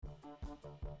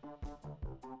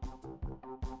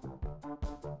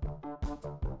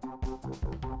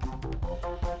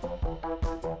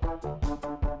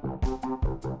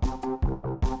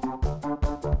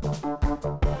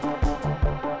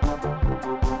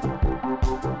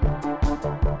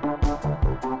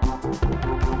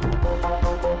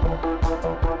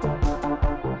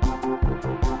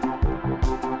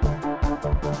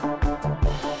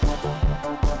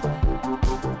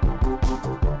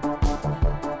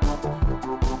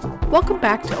Welcome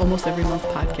back to Almost Every Month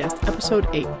Podcast, Episode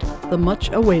 8, the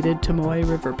much-awaited Tomoe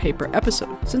River paper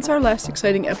episode. Since our last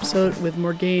exciting episode with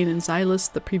Morgane and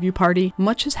Xylus, the preview party,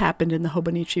 much has happened in the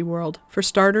Hobonichi world. For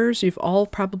starters, you've all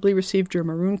probably received your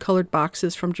maroon-colored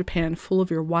boxes from Japan full of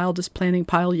your wildest planning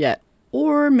pile yet.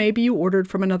 Or maybe you ordered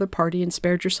from another party and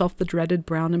spared yourself the dreaded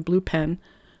brown and blue pen.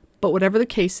 But whatever the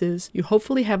case is, you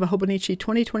hopefully have a Hobonichi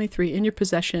 2023 in your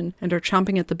possession and are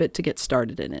chomping at the bit to get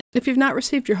started in it. If you've not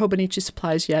received your Hobonichi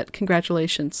supplies yet,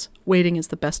 congratulations. Waiting is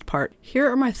the best part.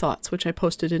 Here are my thoughts, which I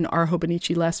posted in our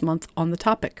Hobonichi last month on the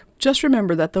topic. Just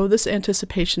remember that though this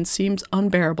anticipation seems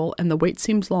unbearable and the wait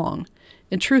seems long,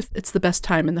 in truth, it's the best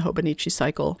time in the Hobonichi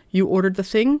cycle. You ordered the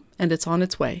thing, and it's on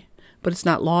its way. But it's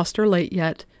not lost or late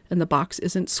yet, and the box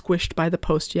isn't squished by the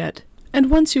post yet. And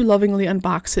once you lovingly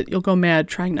unbox it, you'll go mad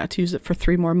trying not to use it for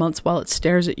 3 more months while it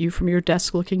stares at you from your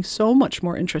desk looking so much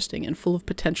more interesting and full of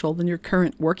potential than your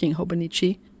current working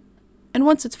Hobonichi. And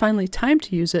once it's finally time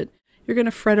to use it, you're going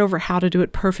to fret over how to do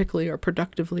it perfectly or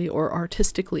productively or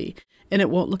artistically, and it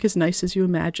won't look as nice as you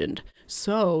imagined.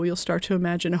 So you'll start to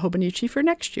imagine a Hobonichi for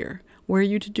next year, where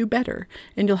you to do better,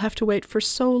 and you'll have to wait for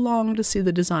so long to see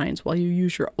the designs while you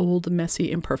use your old,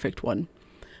 messy, imperfect one.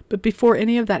 But before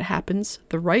any of that happens,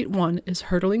 the right one is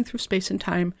hurtling through space and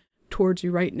time towards you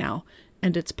right now,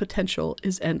 and its potential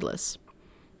is endless.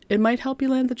 It might help you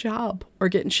land the job, or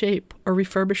get in shape, or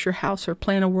refurbish your house, or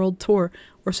plan a world tour,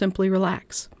 or simply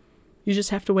relax. You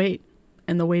just have to wait,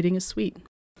 and the waiting is sweet.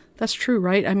 That's true,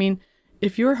 right? I mean,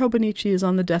 if your Hobonichi is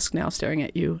on the desk now staring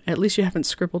at you, at least you haven't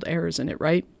scribbled errors in it,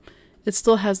 right? It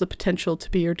still has the potential to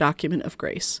be your document of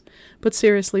grace. But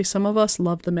seriously, some of us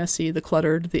love the messy, the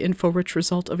cluttered, the info-rich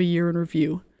result of a year in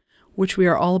review, which we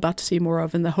are all about to see more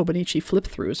of in the Hobonichi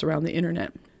flip-throughs around the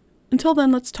internet. Until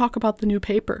then, let's talk about the new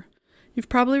paper. You've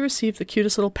probably received the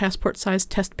cutest little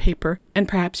passport-sized test paper, and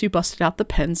perhaps you busted out the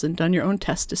pens and done your own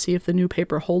test to see if the new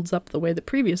paper holds up the way the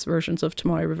previous versions of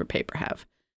Tomoe River paper have.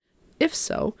 If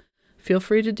so, feel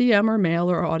free to DM or mail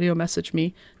or audio message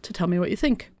me to tell me what you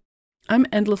think. I'm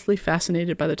endlessly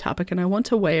fascinated by the topic and I want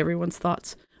to weigh everyone's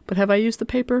thoughts, but have I used the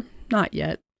paper? Not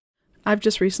yet. I've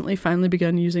just recently finally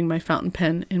begun using my fountain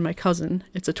pen in my cousin,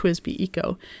 it's a TWSBI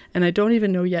Eco, and I don't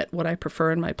even know yet what I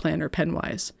prefer in my planner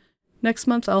pen-wise. Next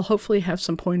month I'll hopefully have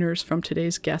some pointers from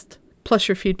today's guest, plus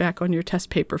your feedback on your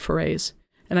test paper forays,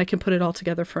 and I can put it all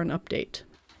together for an update.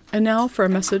 And now for a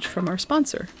message from our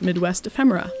sponsor, Midwest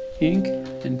Ephemera. Ink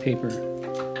and paper.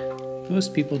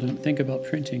 Most people don't think about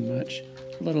printing much,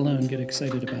 let alone get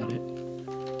excited about it.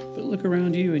 But look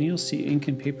around you and you'll see ink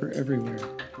and paper everywhere,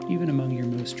 even among your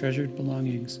most treasured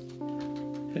belongings.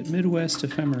 At Midwest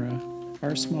Ephemera,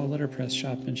 our small letterpress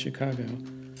shop in Chicago,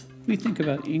 we think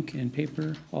about ink and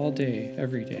paper all day,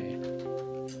 every day.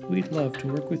 We'd love to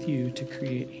work with you to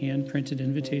create hand-printed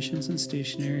invitations and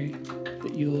stationery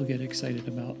that you will get excited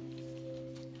about.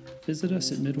 Visit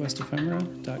us at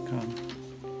midwestephemera.com.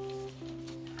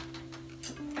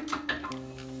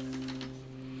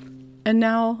 And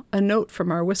now, a note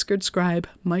from our whiskered scribe,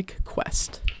 Mike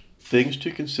Quest. Things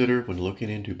to consider when looking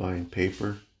into buying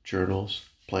paper, journals,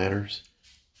 planners,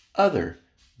 other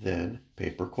than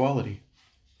paper quality.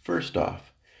 First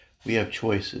off, we have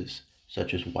choices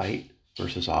such as white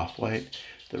versus off-white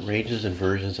that ranges in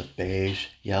versions of beige,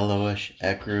 yellowish,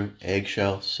 ecru,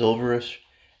 eggshell, silverish,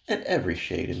 and every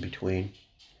shade in between.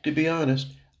 To be honest,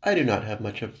 I do not have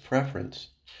much of a preference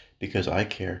because I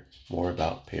care more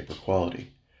about paper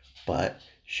quality. But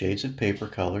shades of paper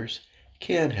colors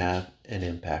can have an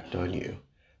impact on you.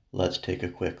 Let's take a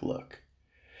quick look.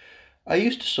 I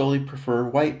used to solely prefer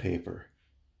white paper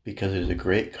because it is a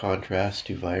great contrast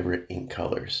to vibrant ink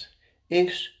colors.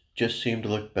 Inks just seem to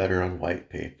look better on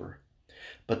white paper.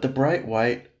 But the bright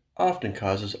white often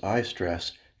causes eye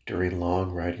stress during long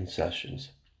writing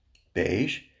sessions.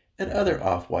 Beige and other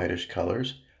off-whitish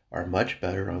colors are much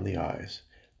better on the eyes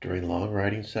during long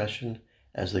writing session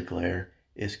as the glare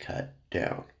is cut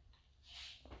down.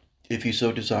 If you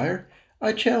so desire,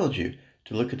 I challenge you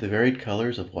to look at the varied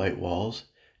colors of white walls,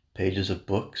 pages of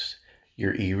books,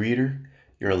 your e-reader,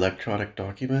 your electronic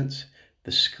documents,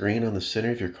 the screen on the center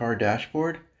of your car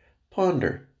dashboard.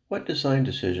 Ponder what design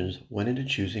decisions went into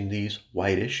choosing these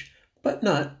whitish but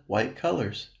not white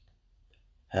colors.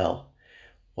 Hell,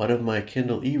 one of my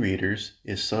Kindle e-readers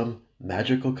is some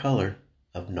magical color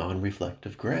of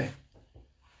non-reflective gray.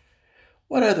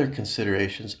 What other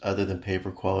considerations other than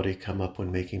paper quality come up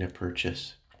when making a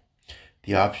purchase?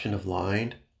 The option of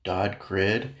lined, dot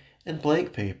grid, and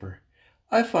blank paper.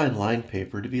 I find lined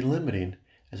paper to be limiting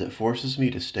as it forces me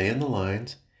to stay in the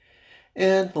lines,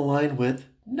 and the line width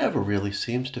never really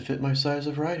seems to fit my size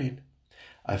of writing.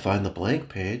 I find the blank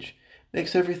page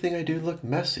makes everything I do look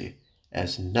messy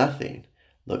as nothing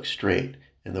looks straight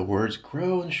and the words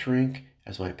grow and shrink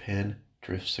as my pen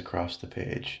drifts across the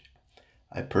page.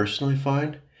 I personally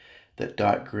find that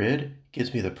dot grid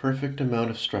gives me the perfect amount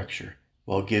of structure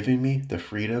while giving me the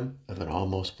freedom of an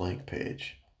almost blank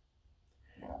page.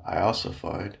 I also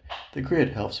find the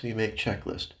grid helps me make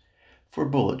checklists for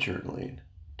bullet journaling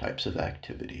types of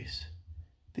activities.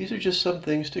 These are just some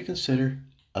things to consider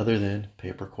other than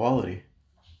paper quality.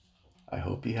 I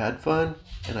hope you had fun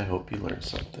and I hope you learned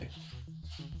something.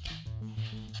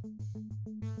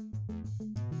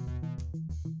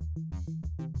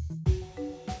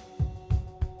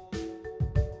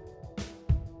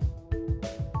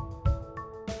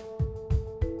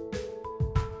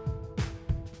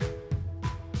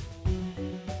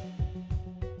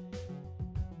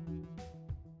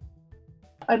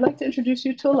 I'd like to introduce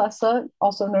you to Alessa,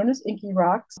 also known as Inky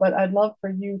Rocks, but I'd love for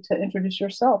you to introduce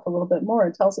yourself a little bit more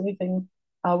and tell us anything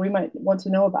we might want to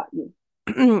know about you.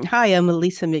 Hi, I'm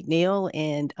Elisa McNeil,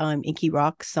 and I'm Inky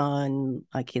Rocks on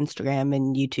like Instagram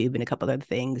and YouTube and a couple other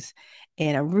things.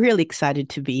 And I'm really excited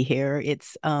to be here.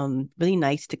 It's really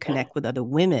nice to connect with other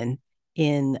women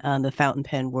in the fountain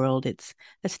pen world. It's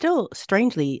still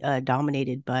strangely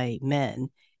dominated by men,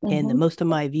 and Mhm. most of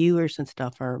my viewers and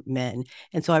stuff are men.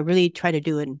 And so I really try to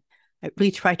do it. I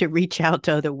really try to reach out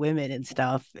to other women and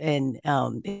stuff, and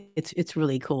it's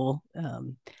really cool.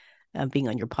 Being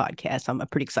on your podcast. I'm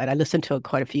pretty excited. I listened to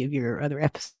quite a few of your other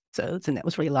episodes, and that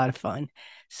was really a lot of fun.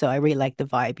 So I really like the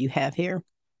vibe you have here.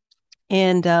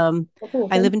 And Oh, cool.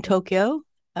 I live Thank in you. Tokyo,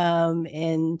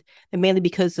 and mainly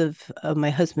because of my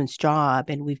husband's job.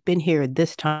 And we've been here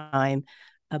this time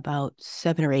about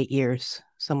 7 or 8 years,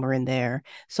 somewhere in there.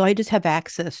 So I just have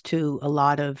access to a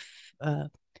lot of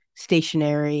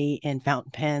stationery and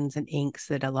fountain pens and inks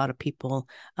that a lot of people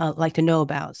like to know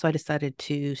about. So I decided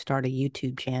to start a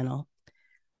YouTube channel.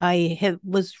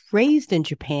 Was raised in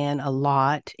Japan a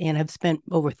lot and have spent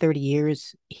over 30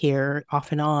 years here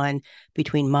off and on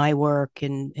between my work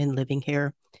and living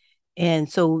here. And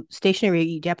so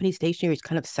Japanese stationery is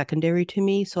kind of secondary to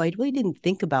me. So I really didn't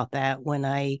think about that when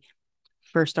I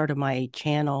first started my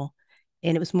channel,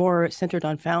 and it was more centered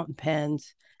on fountain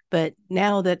pens. But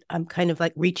now that I'm kind of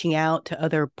like reaching out to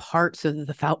other parts of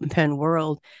the fountain pen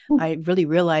world, I really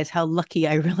realize how lucky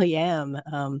I really am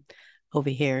over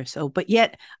here. So, but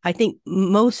yet, I think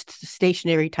most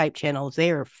stationary type channels,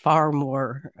 they are far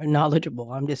more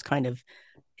knowledgeable.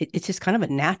 It's just kind of a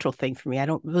natural thing for me. I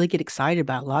don't really get excited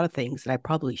about a lot of things that I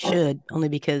probably should, only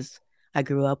because I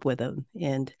grew up with them.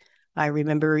 And I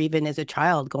remember even as a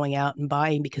child going out and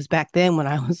buying, because back then when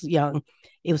I was young,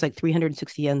 it was like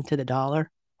 360 yen to the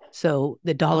dollar. So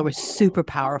the dollar was super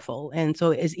powerful. And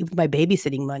so as with my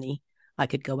babysitting money, I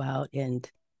could go out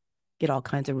and get all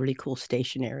kinds of really cool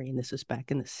stationery. And this was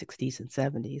back in the 60s and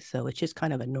 70s. So it's just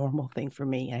kind of a normal thing for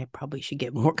me. I probably should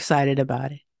get more excited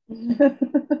about it.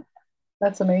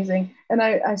 That's amazing. And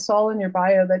I saw in your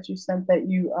bio that you sent that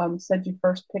you said you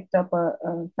first picked up a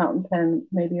fountain pen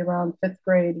maybe around fifth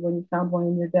grade when you found one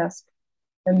in your desk.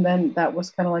 And then that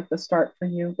was kind of like the start for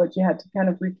you, but you had to kind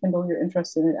of rekindle your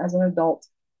interest in it as an adult.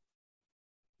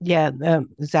 Yeah,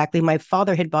 exactly. My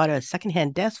father had bought a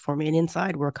secondhand desk for me, and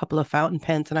inside were a couple of fountain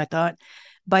pens. And I thought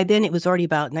by then it was already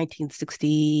about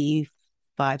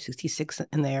 1965, 66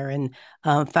 in there, and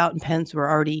fountain pens were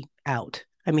already out.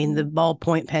 I mean, the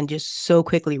ballpoint pen just so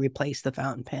quickly replaced the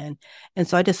fountain pen. And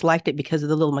so I just liked it because of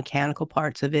the little mechanical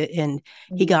parts of it. And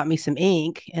he Mhm. got me some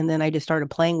ink, and then I just started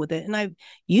playing with it. And I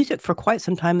used it for quite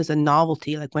some time as a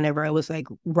novelty. Like whenever I was like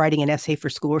writing an essay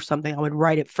for school or something, I would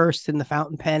write it first in the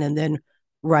fountain pen and then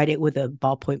write it with a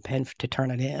ballpoint pen to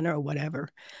turn it in or whatever.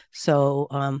 So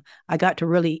I got to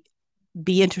really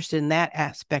be interested in that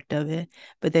aspect of it.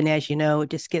 But then, as you know,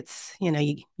 it just gets,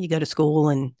 you go to school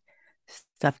and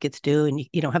stuff gets due and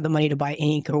you don't have the money to buy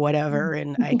ink or whatever.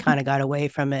 And I kind of got away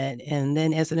from it. And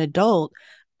then as an adult,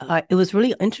 it was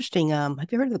really interesting. Have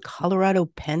you heard of the Colorado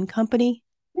Pen Company?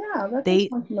 Yeah, that does They,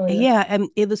 sound familiar. yeah,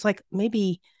 it was like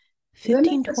maybe Do they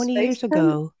 15, make the 20 space years pen?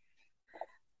 ago.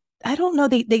 I don't know.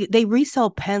 They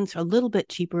resell pens a little bit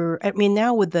cheaper. I mean,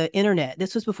 now with the internet,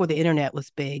 this was before the internet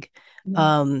was big.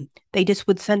 Mhm. They just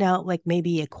would send out like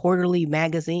maybe a quarterly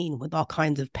magazine with all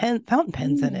kinds of fountain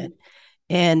pens in it. Mm.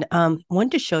 And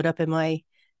one just showed up in my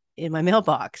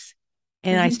mailbox.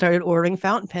 And I Mhm. started ordering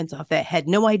fountain pens off that. Had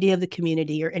no idea of the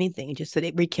community or anything. Just that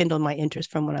it rekindled my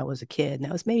interest from when I was a kid. And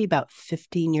that was maybe about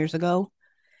 15 years ago.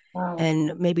 Wow.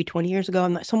 And maybe 20 years ago,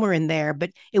 I'm not somewhere in there,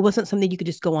 but it wasn't something you could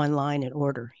just go online and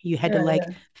order. You had to Yeah, like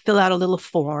yeah. fill out a little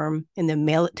form and then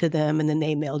mail it to them, and then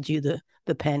they mailed you the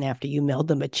pen after you mailed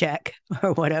them a check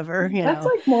or whatever, you That's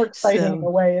know. like more exciting in So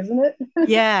a way, isn't it?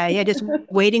 yeah, just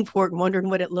waiting for it, wondering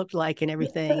what it looked like and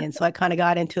everything. And so I kind of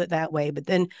got into it that way. But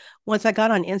then once I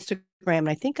got on Instagram, and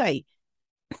I think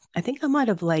I might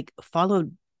have like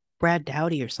followed Brad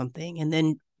Dowdy or something, and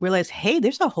then realized, hey,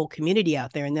 there's a whole community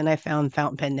out there. And then I found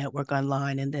Fountain Pen Network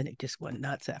online, and then it just went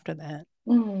nuts after that.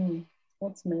 Mm,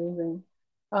 that's amazing.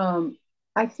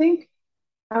 I think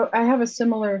I have a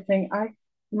similar thing.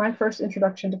 My first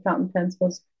introduction to fountain pens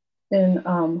was in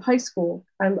high school.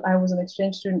 I was an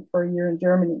exchange student for a year in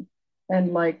Germany,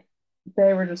 and like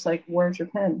they were just like, "Where's your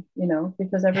pen?" You know,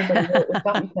 because everybody wrote with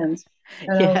fountain pens.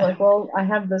 And I was Yeah. like, "Well, I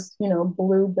have this,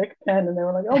 blue Bic pen," and they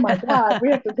were like, "Oh my God, we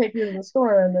have to take you to the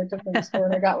store." And they took me to the store,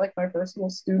 and I got like my first little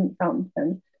student fountain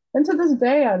pen. And to this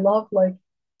day, I love like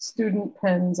student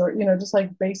pens or just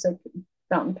like basic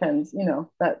fountain pens.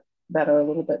 That are a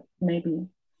little bit maybe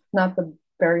not the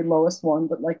very lowest one,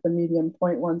 but like the medium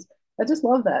point ones. I just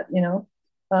love that.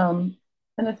 Um,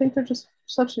 and I think they're just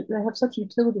they have such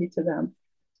utility to them.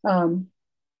 Um,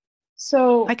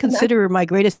 I and consider my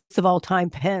greatest of all time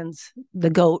pens the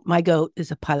goat. My goat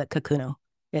is a Pilot Kakuno.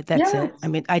 That's it. I yes,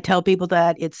 mean, I tell people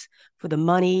that it's for the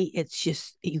money. It's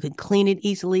just you can clean it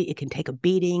easily. It can take a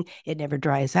beating. It never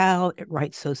dries out. It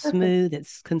writes so perfect. smooth.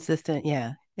 It's consistent.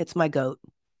 Yeah, it's my goat.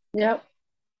 Yep.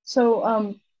 So,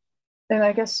 and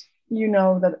I guess you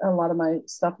know that a lot of my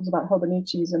stuff is about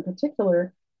Hobonichis in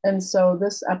particular. And so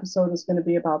this episode is going to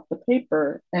be about the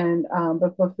paper. And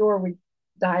but before we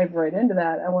dive right into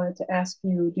that, I wanted to ask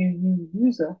you, do you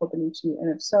use a Hobonichi?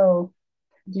 And if so,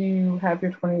 do you have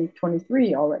your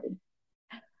 2023 already?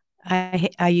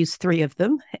 I use three of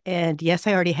them, and yes,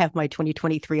 I already have my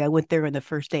 2023. I went there on the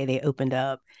first day they opened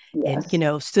up, and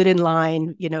Yes. stood in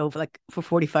line, like for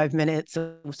 45 minutes.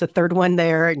 So it was the third one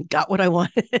there, and got what I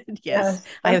wanted. Yes, Yes.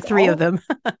 I have That's three of all. them.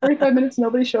 45 minutes,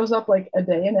 nobody shows up like a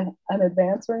day in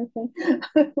advance or anything.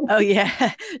 Oh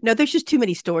yeah, no, there's just too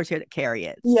many stores here that carry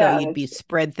it, so Yeah, you'd that's be true.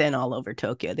 spread thin all over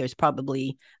Tokyo. There's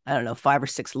probably, I don't know, 5 or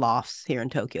 6 lofts here in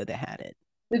Tokyo that had it.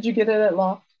 Did you get it at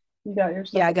Loft? You got your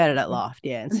stuff Yeah, I at got it Loft. at Loft.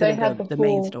 Yeah, And instead they of had the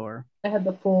main store.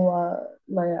 the full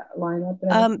lineup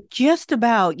and everything. Just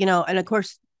about, and of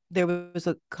course there was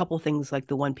a couple things like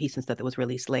the One Piece and stuff that was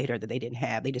released later that they didn't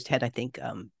have. They just had, I think,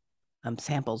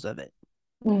 samples of it.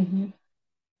 Hmm.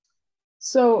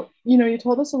 So, you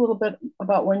told us a little bit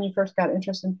about when you first got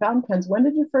interested in fountain pens. When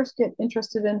did you first get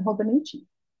interested in Hobonichi?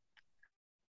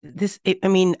 I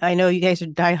mean, I know you guys are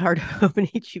diehard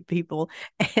Hobonichi people,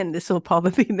 and this will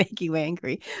probably make you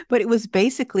angry, but it was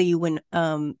basically when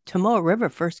Tomoe River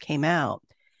first came out.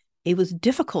 It was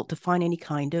difficult to find any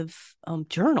kind of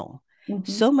journal. Hmm.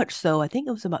 So much so, I think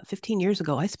it was about 15 years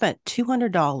ago, I spent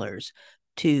 $200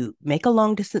 to make a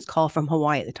long distance call from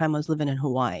Hawaii. At the time, I was living in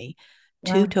Hawaii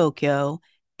to Wow. Tokyo.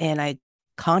 And I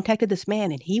contacted this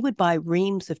man, and he would buy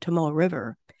reams of Tomoe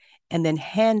River and then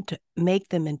hand make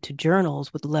them into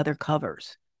journals with leather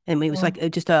covers. And it was Wow.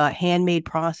 like just a handmade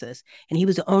process. And he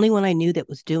was the only one I knew that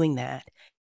was doing that,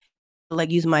 like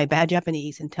use my bad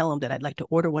Japanese and tell him that I'd like to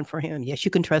order one for him. Yes,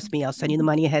 you can trust me. I'll send you the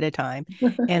money ahead of time.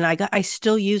 And I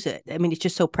still use it. I mean, it's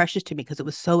just so precious to me because it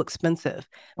was so expensive,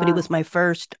 but it was Wow. my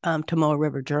first Tomoe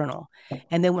River journal.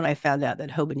 And then when I found out that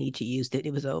Hobonichi used it,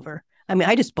 it was over. I mean,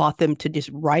 I just bought them to just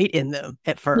write in them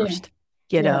at Yeah. first,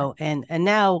 Yeah. and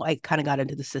now I kind of got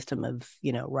into the system of,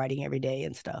 writing every day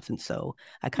and stuff. And so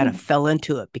I kind of Hmm. fell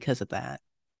into it because of that.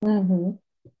 Hmm.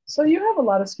 So you have a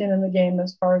lot of skin in the game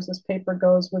as far as this paper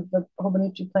goes with the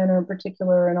Hobonichi planner in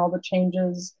particular and all the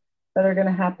changes that are going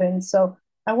to happen. So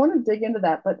I want to dig into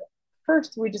that, but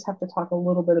first we just have to talk a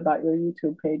little bit about your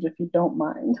YouTube page if you don't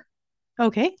mind.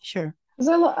 Okay, sure. Because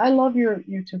I love your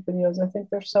YouTube videos. I think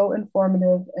they're so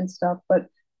informative and stuff. But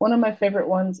one of my favorite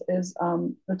ones is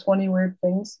the 20 Weird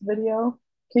Things video.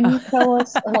 Can you tell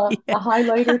us Yeah, a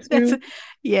highlight or that's two?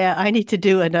 yeah. I need to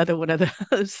do another one of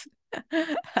those.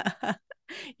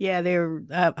 Yeah,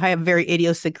 I have very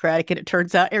idiosyncratic, and it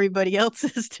turns out everybody else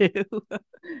is too.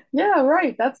 Yeah,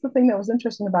 right. That's the thing that was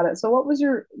interesting about it. So what was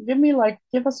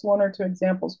give us one or two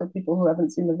examples for people who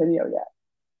haven't seen the video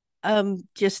yet.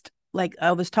 Just like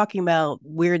I was talking about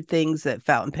weird things that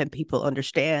fountain pen people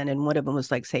understand, and one of them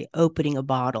was like, say, opening a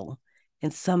bottle.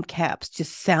 And some caps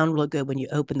just sound real good when you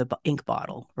open the ink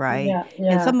bottle, right? Yeah, And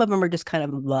yeah. some of them are just kind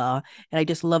of blah. And I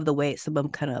just love the way some of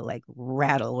them kind of like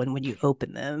rattle when you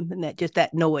open them, and that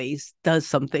noise does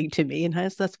something to me. And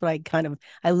that's what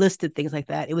I listed things like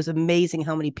that. It was amazing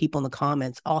how many people in the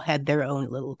comments all had their own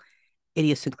little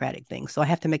idiosyncratic things. So I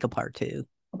have to make a part two.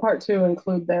 a part two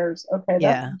include theirs. Okay, that's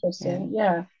Yeah, yeah. interesting.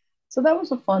 Yeah. So that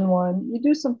was a fun one. You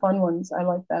do some fun ones. I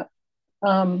like that.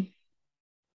 Um,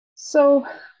 so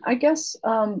I guess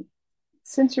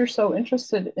since you're so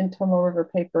interested in Tomoe River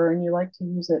paper and you like to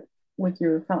use it with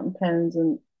your fountain pens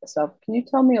and stuff, can you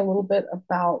tell me a little bit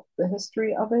about the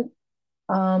history of it?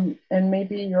 And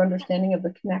maybe your understanding of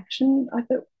the connection, I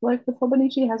feel like with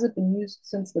Hobonichi, has it been used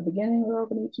since the beginning of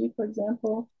Hobonichi, for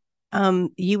example?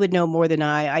 You would know more than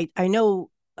I know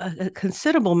a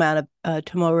considerable amount of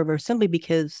Tomoe River simply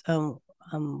because there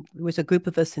was a group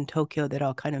of us in Tokyo that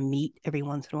all kind of meet every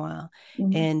once in a while.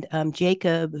 Mm-hmm. And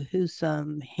Jacob, whose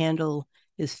handle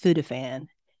is Foodafan,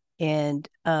 and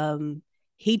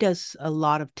he does a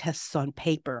lot of tests on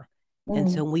paper. And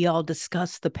Mm-hmm. so we all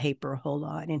discuss the paper a whole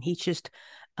lot. And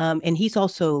and he's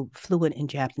also fluent in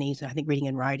Japanese, I think reading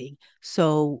and writing.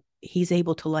 So he's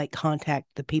able to like contact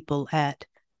the people at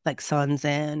like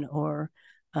Sanzen or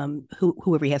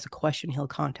whoever he has a question, he'll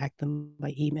contact them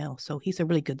by email. So he's a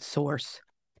really good source.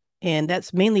 And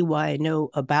that's mainly why I know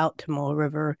about Tomoe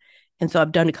River. And so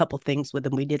I've done a couple things with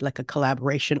him. We did like a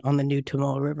collaboration on the new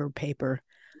Tomoe River paper,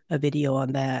 a video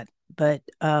on that. But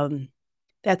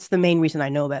that's the main reason I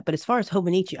know that. But as far as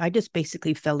Hobonichi, I just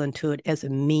basically fell into it as a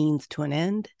means to an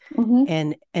end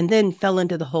Mm-hmm. and then fell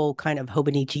into the whole kind of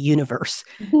Hobonichi universe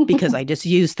because I just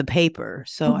used the paper.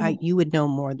 So Mm-hmm. you would know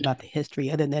more about the history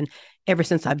other than ever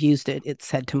since I've used it, it's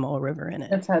said Tomoe River in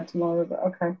it. It's had Tomoe River.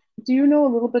 Okay. Do you know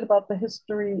a little bit about the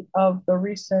history of the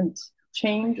recent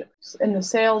change in the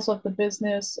sales of the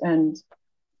business and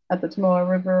at the Tomoe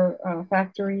River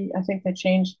factory? I think they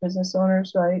changed business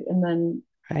owners, right? And then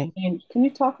Right. can you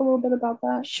talk a little bit about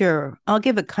that? Sure. I'll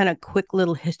give a kind of quick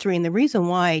little history. And the reason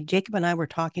why Jacob and I were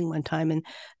talking one time, and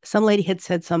some lady had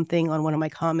said something on one of my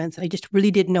comments. I just really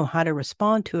didn't know how to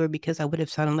respond to her because I would have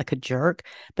sounded like a jerk.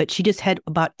 But she just had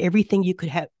about everything you could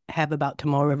have about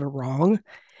Tomoe River wrong.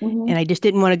 Mm-hmm. And I just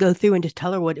didn't want to go through and just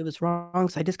tell her what it was wrong.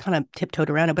 So I just kind of tiptoed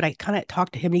around it. But I kind of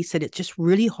talked to him and he said it's just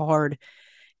really hard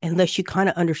unless you kind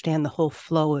of understand the whole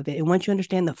flow of it. And once you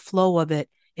understand the flow of it,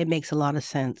 it makes a lot of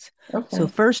sense. So, Okay.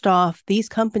 first off, these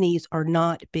companies are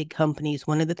not big companies.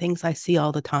 One of the things I see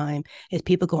all the time is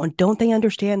people going, don't they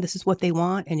understand this is what they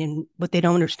want? And then what they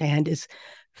don't understand is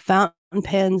fountain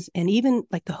pens and even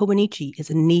like the Hobonichi is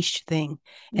a niche thing.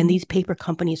 And Mm-hmm. these paper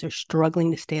companies are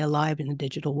struggling to stay alive in the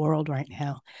digital world right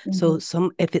now. Mm-hmm.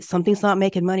 So, if it's something's not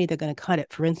making money, they're going to cut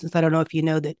it. For instance, I don't know if you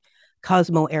know that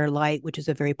Cosmo Air Light, which is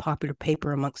a very popular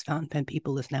paper amongst fountain pen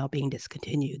people, is now being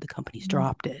discontinued. The company's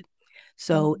dropped it.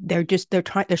 So they're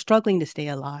struggling to stay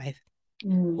alive.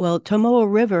 Mm-hmm. Well,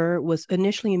 Tomoe River was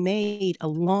initially made a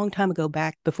long time ago,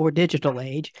 back before digital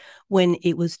age, when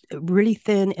it was really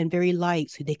thin and very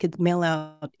light. So they could mail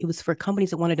out, it was for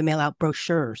companies that wanted to mail out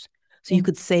brochures. So you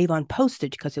could save on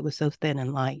postage because it was so thin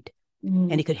and light and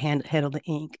Mm-hmm. it could handle the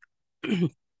ink. And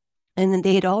then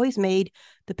they had always made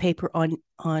the paper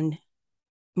on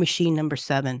machine number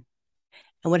 7.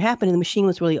 And what happened, the machine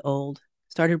was really old,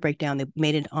 started to break down. They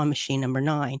made it on machine number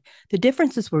 9. The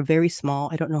differences were very small.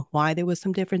 I don't know why there was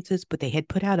some differences, but they had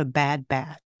put out a bad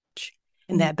batch.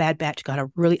 And that bad batch got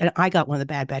and I got one of the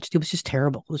bad batches. It was just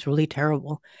terrible. It was really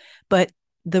terrible. But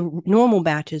the normal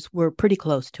batches were pretty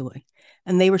close to it.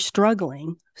 And they were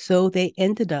struggling. So they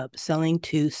ended up selling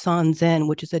to Sanzen,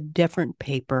 which is a different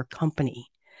paper company.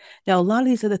 Now, a lot of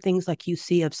these other things like you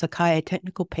see of Sakai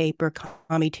Technical Paper,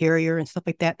 Kami Terrier, and stuff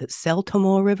like that that sell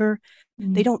Tomoe River, they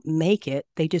Mm-hmm. don't make it.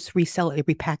 They just resell it.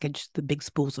 They repackage the big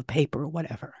spools of paper or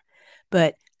whatever.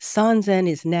 But Sanzen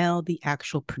is now the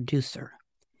actual producer.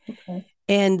 Okay.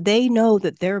 And they know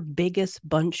that their biggest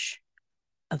bunch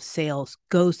of sales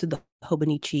goes to the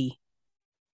Hobonichi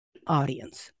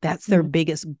audience. That's their Mm-hmm.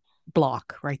 biggest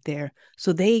block right there.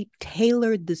 So they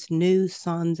tailored this new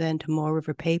Sanzen Tomoe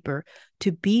River paper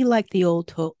to be like the old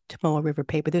Tomoe River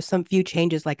paper. There's some few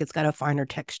changes, like it's got a finer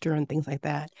texture and things like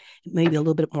that, maybe a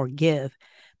little bit more give.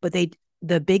 But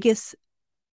the biggest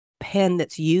pen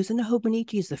that's used in the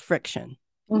Hobonichi is the Friction,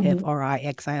 Mm-hmm.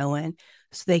 Frixion.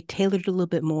 So they tailored it a little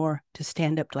bit more to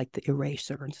stand up to like the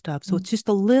eraser and stuff. So Mm-hmm. it's just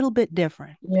a little bit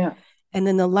different. Yeah. And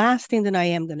then the last thing that I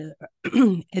am going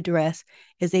to address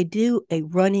is they do a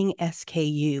running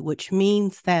SKU, which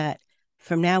means that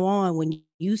from now on, when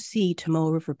you see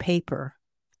Tomoe River paper,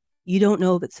 you don't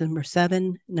know if it's number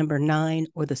 7, number 9,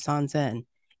 or the Sanzen.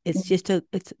 It's just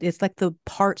it's like the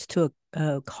parts to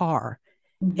a car.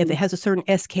 If Mm-hmm. it has a certain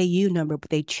SKU number,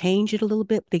 but they change it a little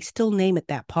bit, they still name it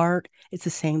that part. It's the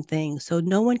same thing. So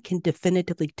no one can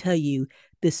definitively tell you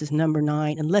this is number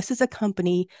 9, unless it's a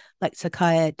company like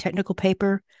Sakai Technical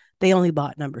Paper. They only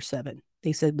bought number 7.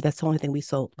 They said that's the only thing we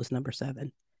sold was number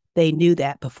 7. They knew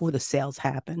that before the sales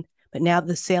happened. But now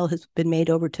the sale has been made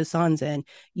over to Sanzen.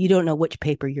 You don't know which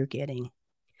paper you're getting.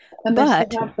 And But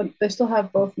they still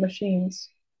have both machines.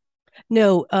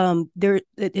 no,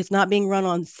 it's not being run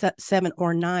on 7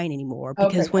 or 9 anymore Okay,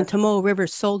 because when gotcha. Tomoe River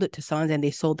sold it to Sanzen,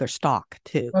 they sold their stock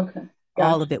too. Okay,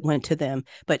 All gotcha. of it went to them,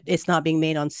 but it's not being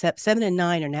made on 7 and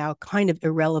 9 are now kind of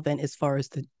irrelevant as far as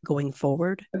the going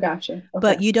forward. Gotcha.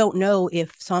 But Okay. you don't know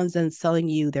if Sanzen's selling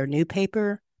you their new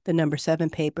paper, the number 7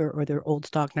 paper, or their old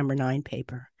stock number 9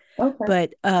 paper. Okay.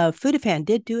 But Fudafan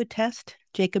did do a test.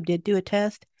 Jacob did do a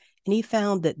test, and he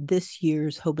found that this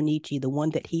year's Hobonichi, the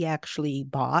one that he actually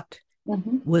bought,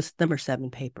 Mm-hmm. was number 7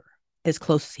 paper, as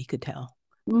close as he could tell.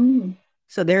 Mm.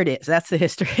 So there it is. That's the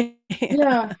history.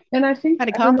 Yeah, and I think Kind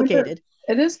of I remember complicated.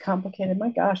 it is complicated. My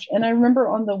gosh. And I remember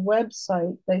on the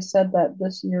website they said that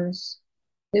this year's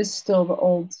is still the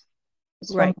old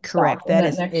Right, strong stock, correct. and That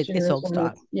that is next it's year is old when stock.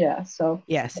 it's yeah. So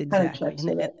Yes, that kind of exactly. checks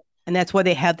with it. And that's why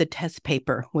they have the test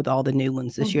paper with all the new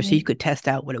ones this year, so Mm-hmm. you could test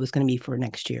out what it was going to be for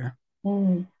next year.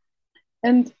 Mm.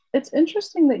 And it's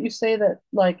interesting that you say that,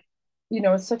 like,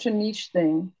 it's such a niche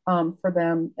thing for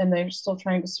them, and they're still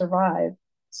trying to survive.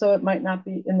 So it might not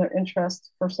be in their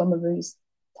interest for some of these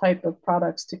type of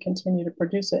products to continue to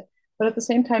produce it. But at the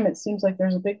same time, it seems like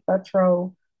there's a big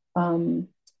retro um,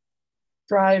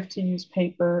 drive to use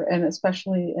paper, and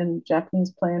especially in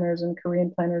Japanese planners and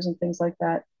Korean planners and things like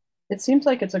that. It seems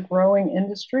like it's a growing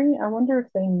industry. I wonder if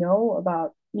they know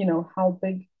about, how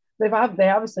big they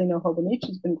obviously know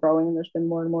Hobonichi's been growing and there's been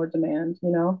more and more demand.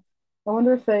 I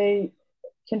wonder if they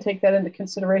can take that into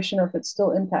consideration or if it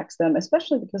still impacts them,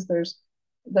 especially because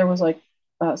there was like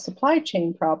supply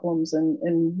chain problems and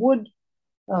wood,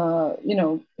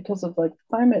 because of like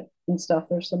climate and stuff.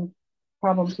 There's some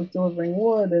problems with delivering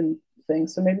wood and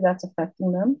things, so maybe that's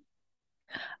affecting them.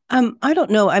 I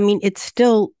don't know. I mean, it's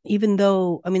still, even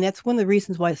though, I mean, that's one of the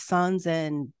reasons why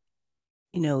Sanzen,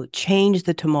 changed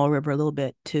the Tomoe River a little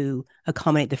bit to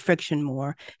accommodate the friction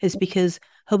more, is because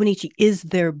Hobonichi is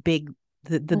their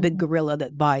the big Mm-hmm. gorilla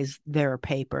that buys their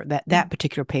paper, that Mm-hmm.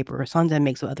 particular paper. Sanzen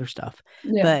makes other stuff,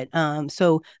 Yeah. but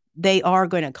so they are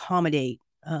going to accommodate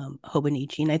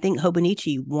Hobonichi, and I think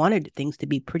Hobonichi wanted things to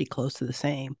be pretty close to the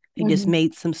same. They just Mm-hmm.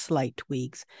 made some slight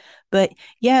tweaks, but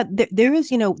yeah, there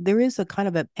is there is a kind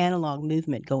of an analog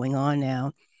movement going on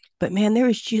now. But man, there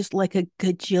is just like a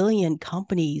gajillion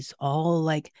companies, all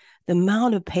like the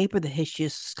amount of paper that has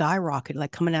just skyrocketed,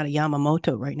 like coming out of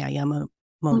Yamamoto right now, Yamamoto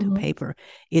Mm-hmm. paper.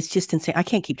 It's just insane. I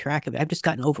can't keep track of it. I've just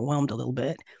gotten overwhelmed a little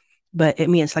bit. But I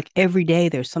mean, it's like every day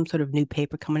there's some sort of new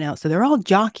paper coming out. So they're all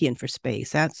jockeying for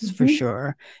space, that's for Mm-hmm.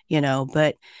 sure.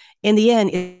 But in the end,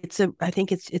 I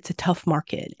think it's a tough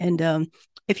market. And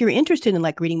if you're interested in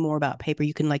like reading more about paper,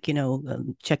 you can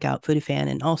check out Fudafan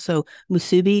and also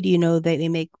Musubi. Do you know they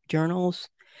make journals?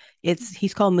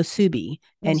 He's called Musubi,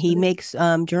 and That's he good. makes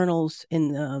journals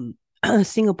in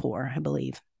Singapore, I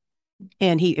believe,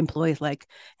 and he employs like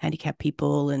handicapped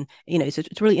people, and it's a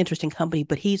really interesting company,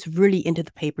 but he's really into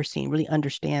the paper scene, really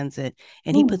understands it,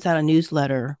 and he Mm. puts out a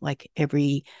newsletter like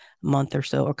every month or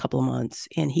so, or a couple of months,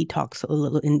 and he talks a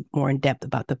little more in depth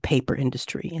about the paper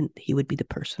industry, and he would be the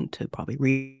person to probably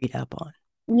read up on.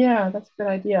 Yeah, that's a good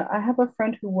idea. I have a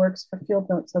friend who works for Field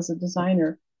Notes as a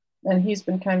designer, and he's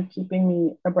been kind of keeping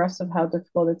me abreast of how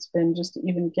difficult it's been just to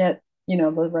even get,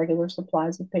 the regular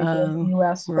supplies of paper in the Oh,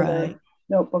 US for their right,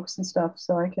 notebooks and stuff.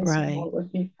 So I can see how right. it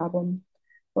would be a problem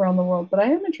around the world. But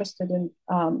I am interested in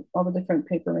all the different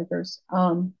paper makers.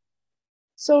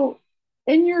 So,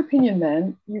 in your opinion,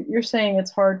 then, you're saying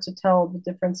it's hard to tell the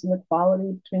difference in the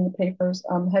quality between the papers.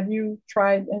 Have you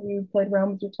played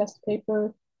around with your test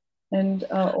paper and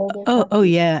older Oh copies?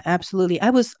 yeah, absolutely. I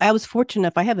was fortunate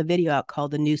enough. I have a video out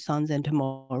called "The New Sons and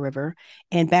Tomoe River,"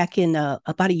 and back in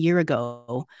about a year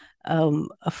ago,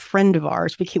 a friend of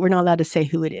ours, we're not allowed to say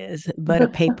who it is, but a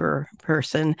paper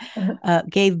person,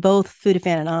 gave both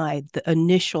Fudafan and I the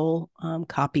initial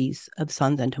copies of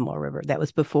Sons and Tomoe River. That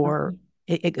was before Okay.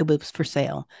 it was for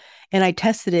sale. And I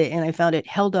tested it and I found it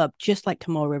held up just like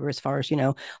Tomoe River as far as,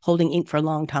 holding ink for a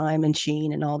long time and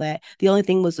sheen and all that. The only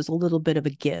thing was a little bit of a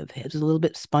give. It was a little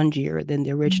bit spongier than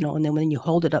the original. And then when you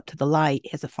hold it up to the light,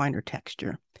 it has a finer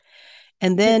texture.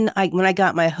 And then when I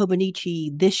got my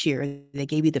Hobonichi this year, they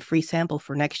gave you the free sample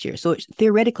for next year. So it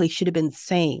theoretically should have been the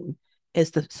same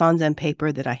as the Sanzen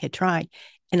paper that I had tried.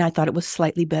 And I thought it was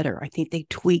slightly better. I think they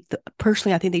tweaked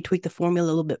the formula a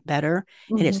little bit better,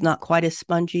 and it's Mm-hmm. not quite as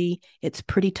spongy. It's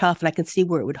pretty tough. And I can see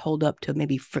where it would hold up to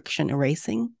maybe friction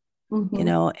erasing, Mm-hmm.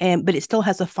 but it still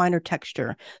has a finer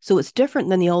texture. So it's different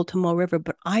than the old Tomoe River,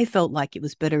 but I felt like it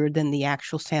was better than the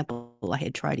actual sample I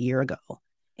had tried a year ago.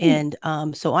 Hmm. And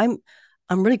so I'm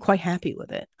really quite happy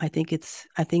with it. I think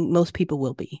most people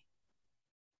will be.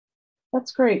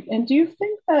 That's great. And do you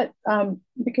think that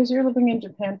because you're living in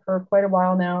Japan for quite a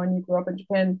while now and you grew up in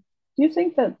Japan, do you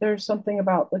think that there's something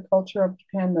about the culture of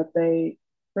Japan that they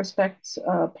respect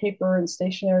paper and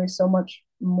stationery so much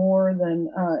more than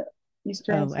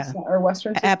Eastern Oh, wow. society or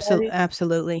Western Absolutely, society?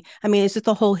 absolutely. I mean, it's just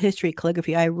the whole history of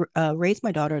calligraphy. I raised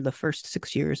my daughter the first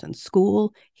 6 years in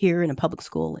school here in a public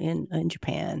school in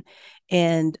Japan,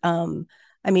 and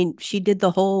I mean, she did the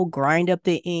whole grind up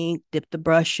the ink, dip the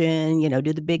brush in,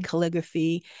 do the big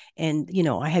calligraphy, and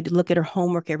I had to look at her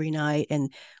homework every night.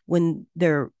 And when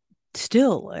they're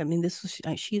still, I mean, this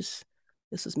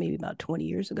was maybe about 20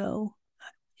 years ago.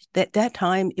 That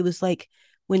time it was like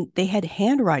when they had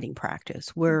handwriting practice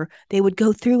where they would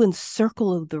go through and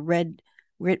circle of the red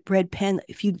pen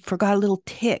if you forgot a little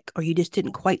tick or you just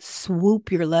didn't quite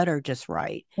swoop your letter just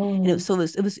right. And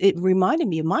Mm, it reminded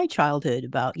me of my childhood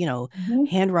about mhm,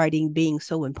 handwriting being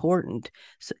so important.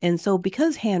 So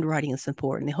because handwriting is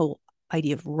important, the whole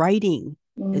idea of writing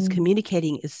as mm.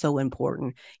 communicating is so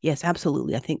important. Yes,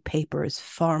 absolutely. I think paper is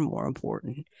far more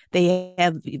important. They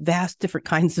have vast different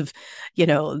kinds of,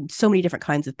 so many different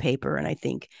kinds of paper. And I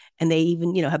think, and they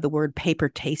even, have the word paper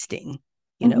tasting,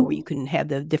 where you Mhm. can have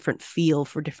the different feel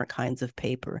for different kinds of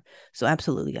paper. So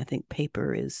absolutely, I think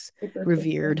paper is Paper tissue.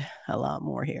 revered a lot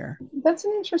more here. That's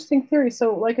an interesting theory.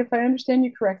 So, like, if I understand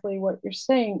you correctly, what you're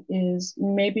saying is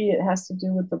maybe it has to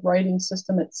do with the writing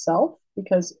system itself,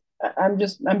 because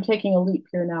I'm taking a leap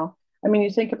here now. I mean,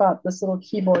 you think about this little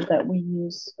keyboard that we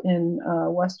use in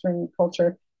Western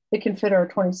culture, it can fit our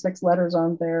 26 letters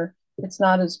on there. It's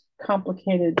not as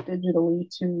complicated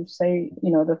digitally to say,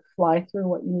 to fly through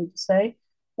what you need to say.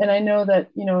 And I know that,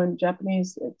 in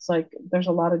Japanese, it's like there's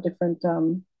a lot of different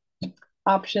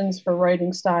options for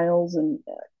writing styles and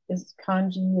is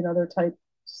kanji and other type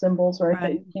symbols, right, that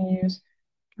Right, you can use.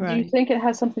 Do you right. think it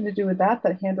has something to do with that,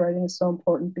 that handwriting is so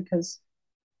important because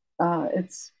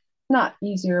it's not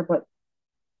easier, but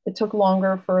it took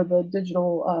longer for the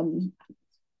digital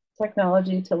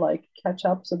technology to like catch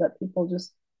up so that people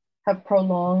just have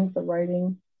prolonged the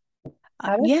writing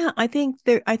habits? Yeah, I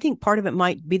think part of it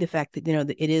might be the fact that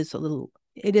that it is a little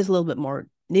bit more.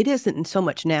 It isn't so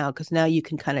much now because now you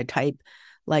can kind of type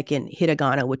like in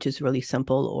hiragana, which is really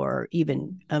simple, or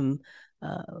even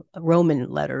Roman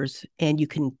letters, and you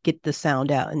can get the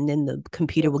sound out, and then the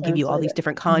computer You'll will give you all translate these it.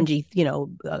 different Mhm.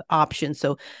 kanji, options.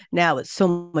 So now it's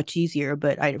so much easier.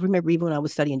 But I remember even when I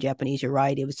was studying Japanese, you're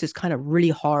right, it was just kind of really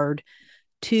hard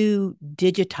to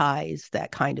digitize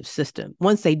that kind of system.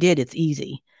 Once they did, it's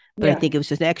easy. But I Yeah. think it was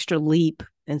just an extra leap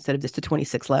instead of just the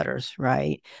 26 letters,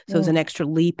 right? So it was an Mm. extra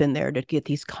leap in there to get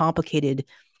these complicated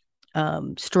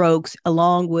strokes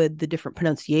along with the different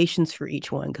pronunciations for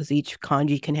each one, because each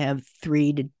kanji can have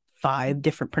 3 to 5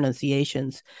 different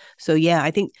pronunciations. So yeah,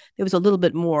 I think there was a little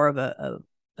bit more of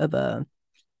a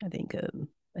I think a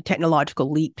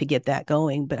technological leap to get that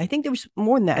going. But I think there was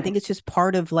more than that. I think it's just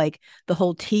part of like the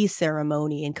whole tea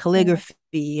ceremony and Mm.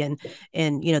 calligraphy and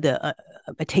the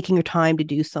taking your time to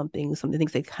do something, some of the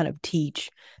things they kind of teach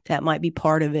that might be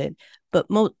part of it. But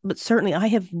certainly I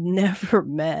have never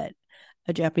met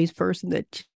a Japanese person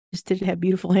that just didn't have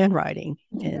beautiful handwriting.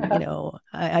 And Yeah.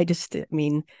 I just I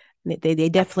mean they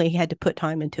definitely had to put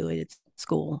time into it at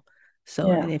school.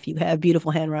 So, and Yeah. if you have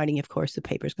beautiful handwriting, of course, the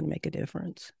paper is going to make a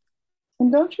difference.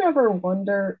 And don't you ever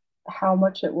wonder how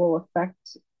much it will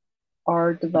affect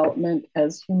our development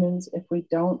as humans if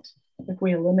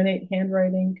we eliminate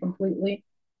handwriting completely?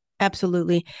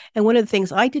 Absolutely. And one of the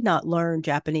things I did not learn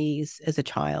Japanese as a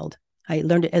child, I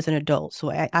learned it as an adult.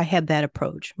 So I had that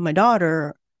approach. My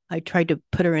daughter, I tried to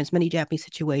put her in as many Japanese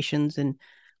situations and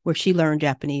where she learned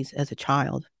Japanese as a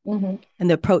child. Mm-hmm. And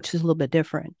the approach is a little bit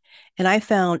different. And I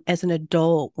found as an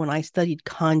adult, when I studied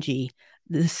kanji,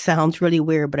 this sounds really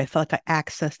weird, but I felt like I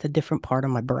accessed a different part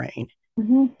of my brain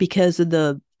Mm-hmm. because of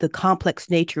the complex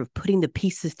nature of putting the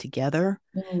pieces together,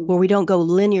 Mm-hmm. where we don't go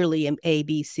linearly in A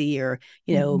B C or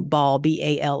Mm-hmm. ball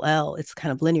BALL. It's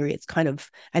kind of linear. It's kind of,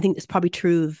 I think it's probably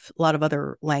true of a lot of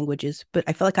other languages, but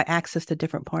I feel like I accessed a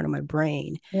different part of my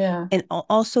brain. Yeah. And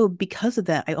also because of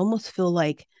that, I almost feel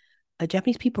like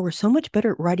Japanese people were so much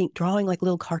better at drawing like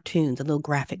little cartoons and little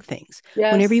graphic things.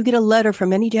 Whenever Yes. you get a letter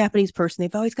from any Japanese person,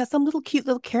 they've always got some little cute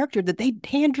little character that they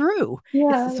hand drew. Yeah,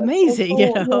 It's that's so amazing,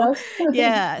 cool. Yes.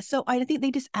 Yeah. So I think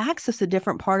they just access a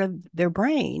different part of their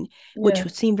brain, which Yeah.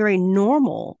 would seem very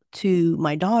normal to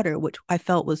my daughter, which I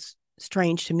felt was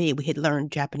strange to me. We had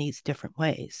learned Japanese different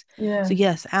ways. So Yeah.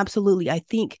 yes, absolutely. I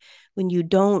think when you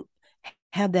don't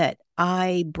have that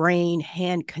eye, brain,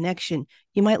 hand connection,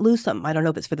 you might lose something. I don't know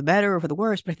if it's for the better or for the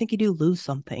worse, but I think you do lose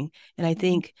something. And I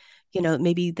think,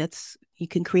 maybe you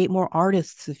can create more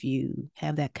artists if you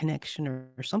have that connection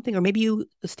or something, or maybe you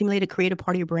stimulate a creative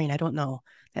part of your brain. I don't know.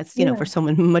 That's, Yeah. for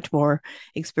someone much more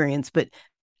experienced. But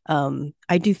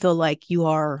I do feel like you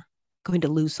are going to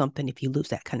lose something if you lose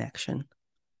that connection.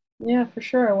 Yeah, for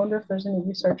sure. I wonder if there's any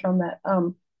research on that.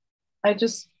 I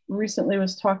just recently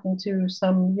was talking to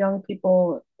some young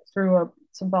people through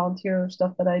some volunteer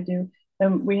stuff that I do,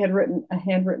 and we had written a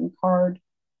handwritten card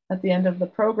at the end of the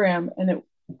program, and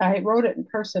I wrote it in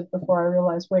cursive before I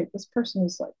realized, wait, this person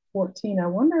is like 14. I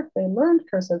wonder if they learned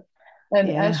cursive. And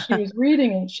as Yeah. she was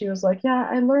reading it, she was like, yeah,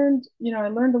 I learned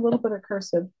a little bit of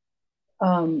cursive.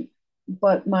 Um,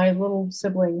 but my little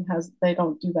sibling they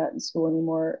don't do that in school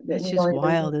anymore. It's We just don't even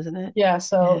wild, isn't it? yeah,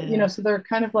 so Yeah. so they're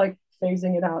kind of like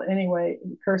phasing it out anyway,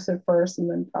 cursive first and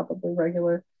then probably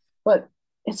regular. But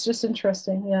it's just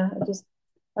interesting. Yeah,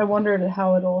 I wondered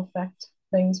how it'll affect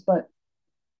things, but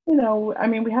I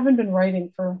mean, we haven't been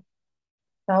writing for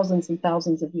thousands and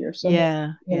thousands of years, so maybe,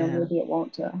 Yeah. Yeah. maybe it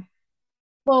won't.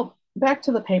 Well, back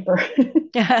to the paper.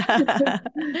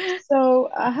 So,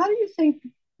 how do you think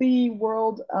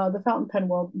the fountain pen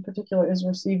world in particular, is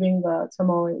receiving the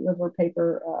Tomoe River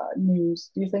paper news?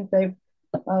 Do you think they've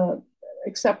uh,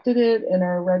 accepted it and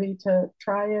are ready to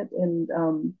try it? And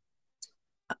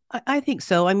I think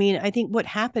so. I mean, I think what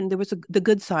happened, there was the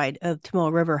good side of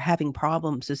Tomoe River having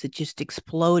problems is it just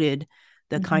exploded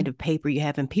the kind mhm, of paper you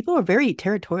have. And people are very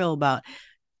territorial about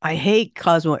I hate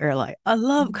Cosmo Airlight. I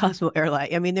love mhm, Cosmo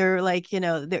Airlight. I mean, they're like,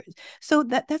 they're so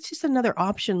that's just another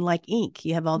option like ink.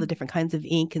 You have all the mhm. different kinds of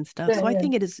ink and stuff. Yeah, So I yeah.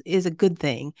 think it is a good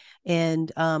thing.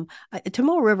 And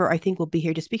Tomoe River, I think, will be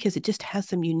here just because it just has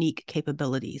some unique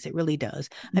capabilities. It really does.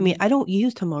 I mean, Mhm, I don't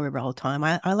use Tomoe River all the time.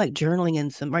 I like journaling in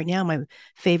some right now. My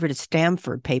favorite is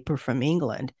Stamford paper from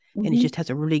England. And it mhm, just has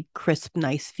a really crisp,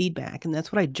 nice feedback. And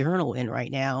that's what I journal in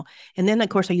right now. And then, of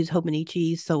course, I use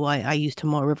Hobonichi. So I use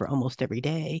Tomoe River almost every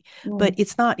day, but mhm,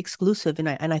 it's not exclusive. And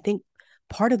I think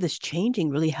part of this changing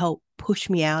really helped push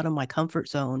me out of my comfort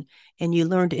zone. And you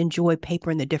learn to enjoy paper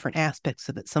and the different aspects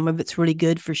of it. Some of it's really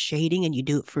good for shading, and you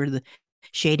do it for the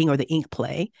shading or the ink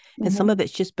play. And some mhm. of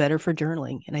it's just better for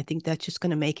journaling. And I think that's just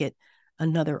going to make it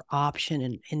another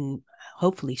option and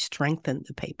hopefully strengthen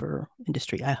the paper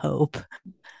industry. I hope.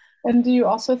 And do you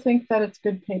also think that it's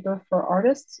good paper for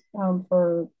artists,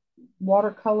 for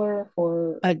watercolor,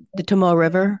 for The Tomoe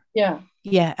River. yeah.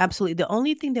 Yeah, absolutely. The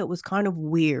only thing that was kind of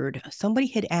weird, somebody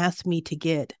had asked me to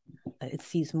get,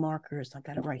 it's these markers. I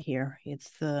got it right here.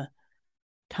 It's the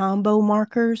Tombow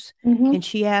markers. Hmm. And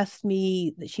she asked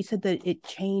me, she said that it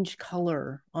changed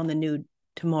color on the new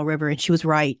Tomoe River. And she was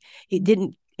right. It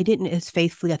didn't as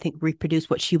faithfully, I think, reproduce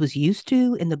what she was used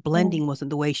to, and the blending wasn't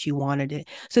the way she wanted it.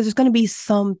 So there's going to be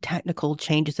some technical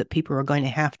changes that people are going to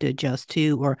have to adjust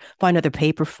to or find other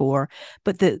paper for.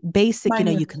 But the basic, you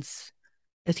Minute. can,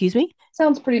 excuse me?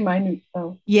 Sounds pretty minute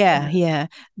though. Yeah, yeah.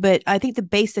 But I think the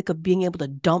basic of being able to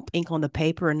dump ink on the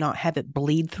paper and not have it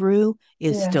bleed through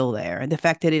is Yeah. still there. And the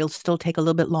fact that it'll still take a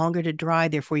little bit longer to dry,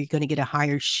 therefore you're going to get a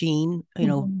higher sheen,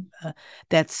 Mhm.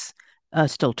 that's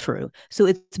still true. So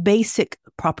its basic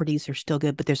properties are still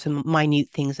good, but there's some minute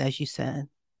things, as you said.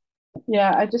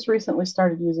 Yeah, I just recently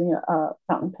started using a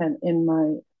fountain pen in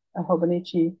my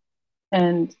Hobonichi,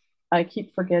 and I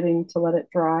keep forgetting to let it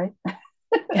dry.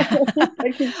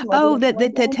 I keep smudging Oh, it. I'm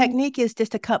like, the oh no. technique is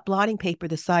just to cut blotting paper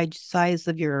the size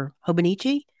of your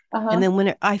Hobonichi. And Uh-huh.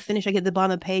 then I finish, I get to the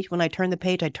bottom of the page. When I turn the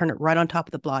page, I turn it right on top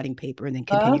of the blotting paper and then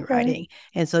continue Okay. writing.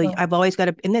 And so So, I've always got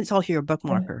to, and then it's also your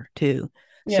and bookmarker too.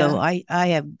 So yeah, I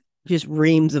have just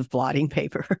reams of blotting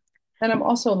paper. and I'm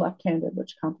also left-handed,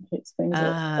 which complicates things.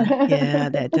 Yeah,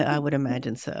 But that I would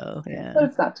imagine so. Yeah.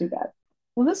 it's not too bad.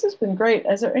 Well, this has been great.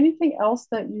 Is there anything else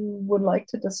that you would like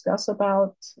to discuss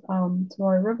about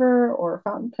Tomoe River or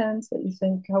fountain pens that you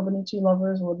think Hobonichi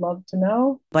lovers would love to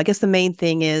know? Well, I guess the main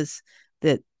thing is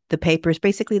that the paper is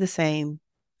basically the same.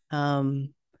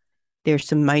 Um, There's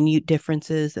some minute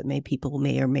differences that people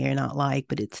may or may not like,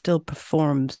 but it still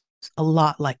performs a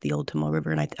lot like the old Tomoe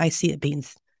River, and I see it being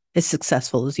as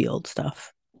successful as the old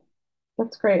stuff.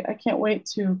 That's great. I can't wait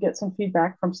to get some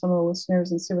feedback from some of the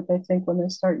listeners and see what they think when they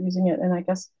start using it. And I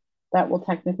guess that will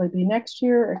technically be next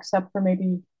year, except for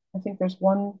maybe I think there's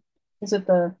one. Is it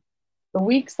the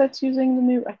Weeks that's using the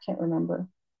new? I can't remember.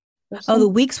 There's Oh, the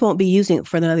some. Weeks won't be using it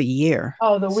for another year.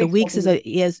 Oh, the So Weeks will Weeks is be.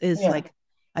 is Yeah. like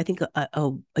I think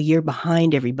a year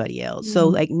behind everybody else. So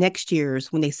Mm, like next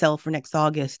year's when they sell for next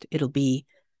August, it'll be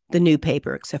the new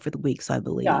paper except for the Weeks, I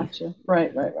believe. gotcha.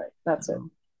 Right, right, right. That's it. So,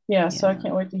 Yeah. So I yeah.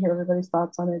 can't wait to hear everybody's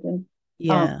thoughts on it. And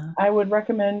Yeah. I would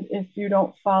recommend, if you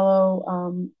don't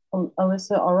follow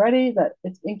Alyssa already, that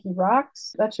it's Inky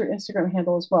Rocks. That's your Instagram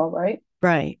handle as well, right?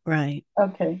 Right, right.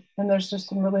 Okay. And there's just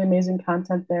some really amazing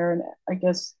content there. And I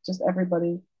guess just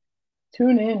everybody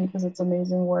tune in because it's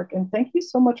amazing work. And thank you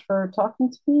so much for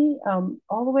talking to me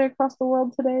all the way across the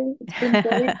world today. It's been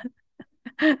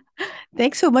great.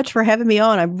 Thanks so much for having me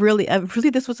on.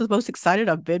 This was the most excited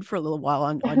I've been for a little while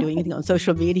on doing anything on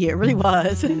social media. It really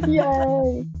was.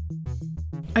 Yay.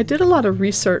 I did a lot of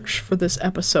research for this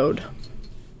episode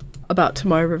about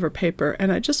Tomoe River paper,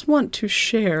 and I just want to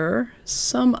share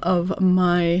some of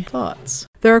my thoughts.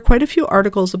 There are quite a few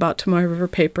articles about Tomoe River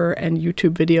paper and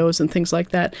YouTube videos and things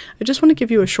like that. I just want to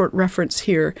give you a short reference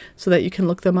here so that you can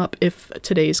look them up if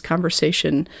today's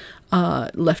conversation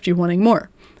left you wanting more.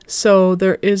 So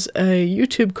there is a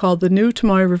YouTube called The New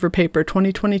Tomoe River Paper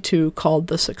 2022 called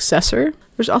The Successor.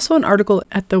 There's also an article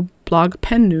at the blog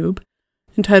Pen Noob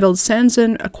entitled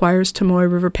Sanzen Acquires Tomoe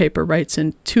River Paper, Writes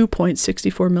in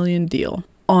 $2.64 million Deal.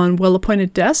 On Well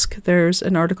Appointed Desk, there's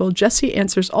an article, Jesse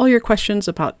Answers All Your Questions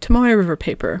About Tomoe River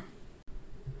Paper.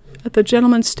 At the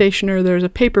Gentleman Stationer, there's a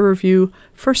paper review,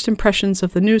 First Impressions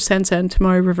of the New Sanzen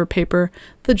Tomoe River Paper,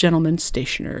 The Gentleman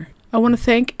Stationer. I want to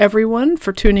thank everyone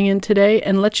for tuning in today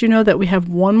and let you know that we have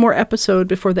one more episode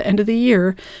before the end of the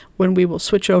year when we will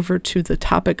switch over to the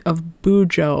topic of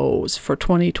bujos for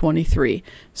 2023.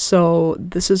 So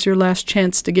this is your last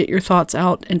chance to get your thoughts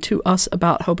out and to us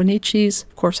about Hobonichis.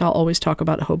 Of course, I'll always talk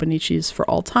about Hobonichis for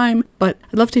all time, but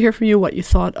I'd love to hear from you what you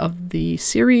thought of the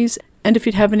series. And if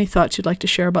you'd have any thoughts you'd like to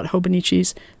share about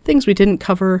Hobonichis, things we didn't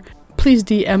cover, please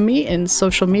DM me in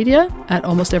social media at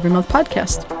Almost Every Month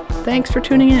Podcast. Thanks for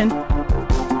tuning in.